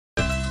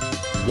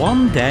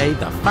One day,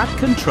 the Fat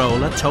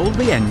Controller told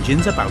the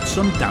engines about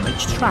some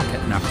damaged track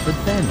at Knapford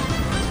Bend.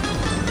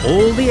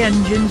 All the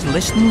engines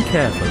listened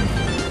carefully,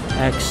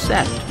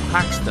 except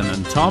Paxton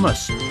and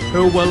Thomas,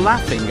 who were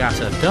laughing at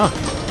a duck.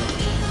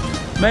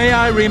 "May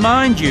I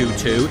remind you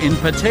two in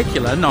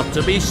particular not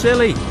to be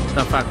silly,"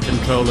 the Fat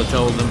Controller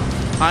told them.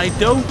 "I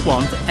don't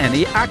want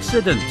any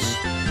accidents."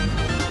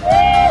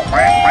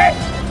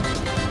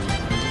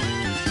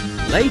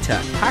 Later,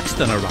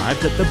 Paxton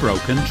arrived at the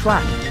broken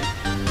track.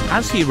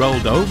 As he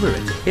rolled over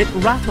it, it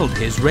rattled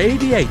his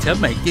radiator,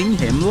 making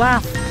him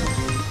laugh.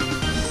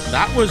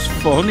 "That was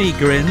fun," he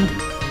grinned.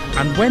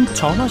 And when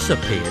Thomas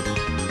appeared,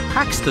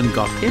 Paxton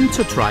got him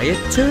to try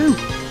it too.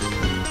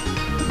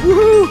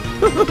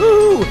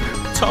 Woohoo!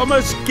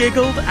 Thomas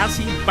giggled as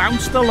he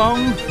bounced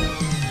along.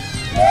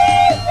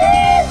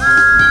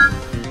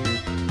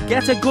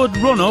 "Get a good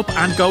run up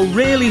and go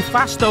really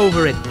fast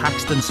over it,"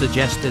 Paxton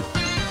suggested.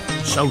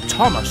 So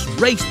Thomas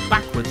raced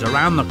backwards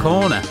around the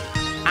corner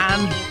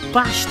and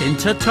bashed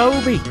into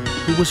Toby,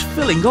 who was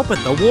filling up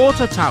at the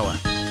water tower.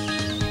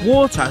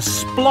 Water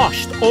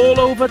splashed all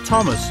over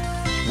Thomas,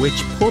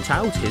 which put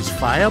out his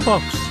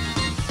firebox.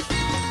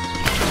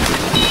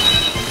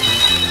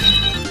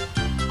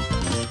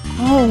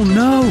 "Oh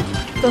no,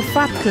 the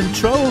Fat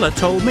Controller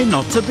told me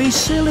not to be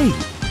silly.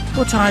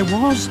 But I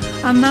was,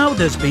 and now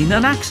there's been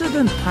an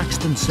accident,"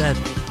 Paxton said.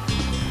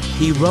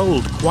 He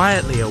rolled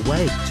quietly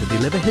away to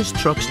deliver his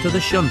trucks to the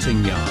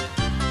shunting yard.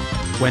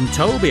 When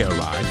Toby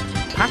arrived,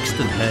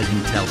 Paxton heard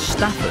him tell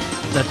Stafford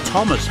that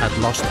Thomas had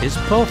lost his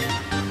puff.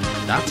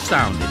 That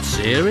sounded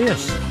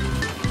serious.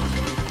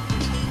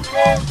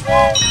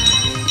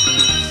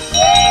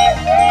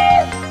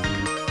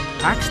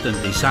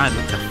 Paxton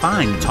decided to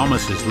find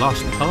Thomas's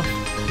lost puff.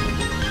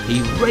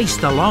 He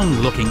raced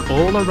along looking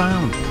all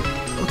around,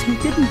 but he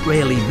didn't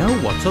really know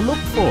what to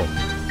look for.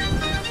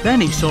 Then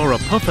he saw a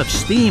puff of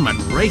steam and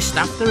raced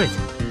after it.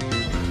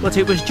 But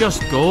it was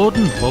just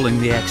Gordon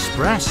pulling the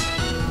express.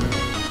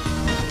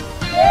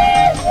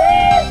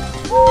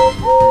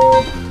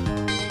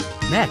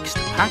 Next,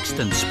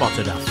 Paxton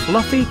spotted a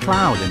fluffy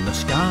cloud in the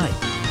sky.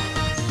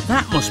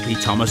 "That must be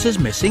Thomas's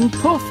missing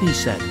puff," he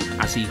said,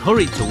 as he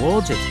hurried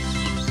towards it.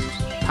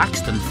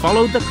 Paxton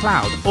followed the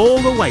cloud all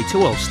the way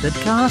to Ulstead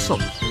Castle,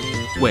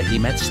 where he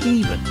met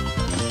Stephen.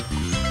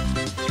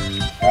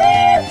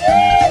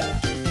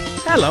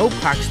 "Hello,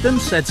 Paxton,"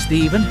 said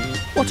Stephen.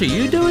 "What are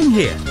you doing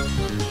here?"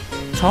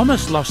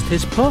 "Thomas lost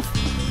his puff,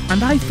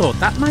 and I thought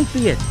that might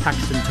be it,"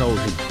 Paxton told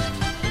him.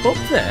 "Up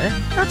there?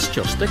 That's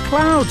just a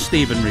cloud,"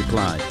 Stephen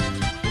replied.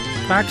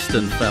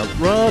 Paxton felt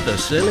rather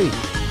silly.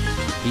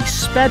 He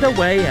sped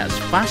away as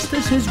fast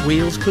as his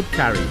wheels could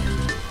carry him.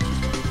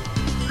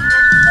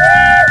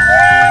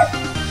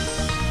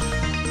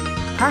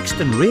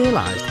 Paxton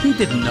realised he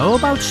didn't know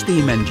about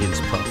steam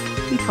engine's puff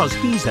because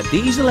he's a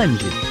diesel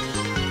engine.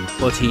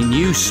 But he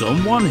knew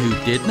someone who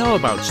did know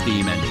about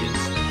steam engines,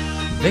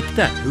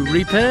 Victor, who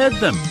repaired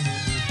them.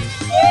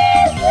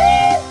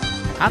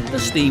 At the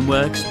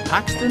steamworks,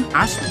 Paxton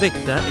asked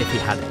Victor if he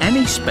had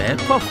any spare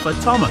puff for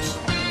Thomas,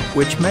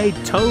 which made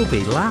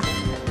Toby laugh.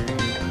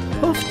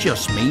 "Puff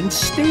just means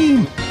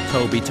steam,"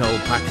 Toby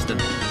told Paxton.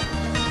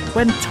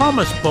 "When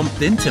Thomas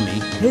bumped into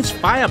me, his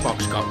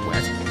firebox got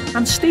wet,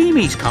 and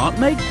steamies can't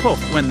make puff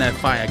when their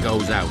fire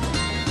goes out."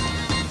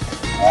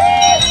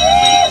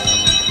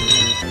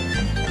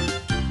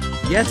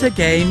 Yet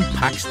again,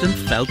 Paxton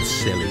felt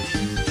silly.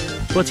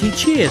 But he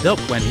cheered up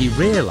when he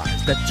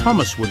realised that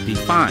Thomas would be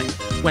fine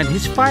when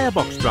his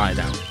firebox dried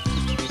out.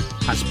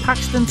 As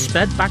Paxton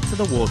sped back to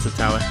the water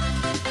tower,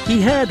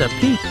 he heard a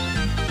peep,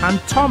 and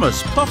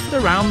Thomas puffed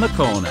around the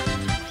corner.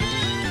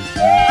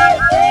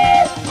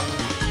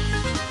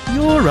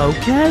 "You're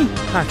okay,"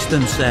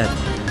 Paxton said.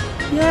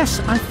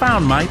 "Yes, I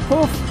found my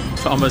puff,"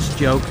 Thomas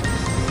joked.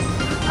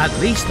 "At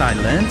least I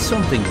learned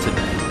something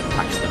today,"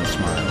 Paxton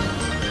smiled.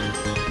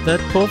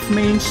 "That puff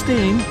means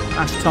steam?"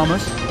 asked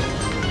Thomas.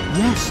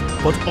 "Yes,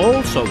 but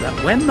also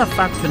that when the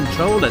Fat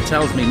Controller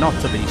tells me not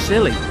to be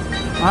silly,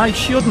 I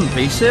shouldn't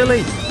be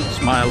silly,"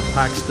 smiled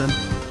Paxton.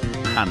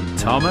 And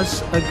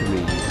Thomas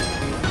agreed.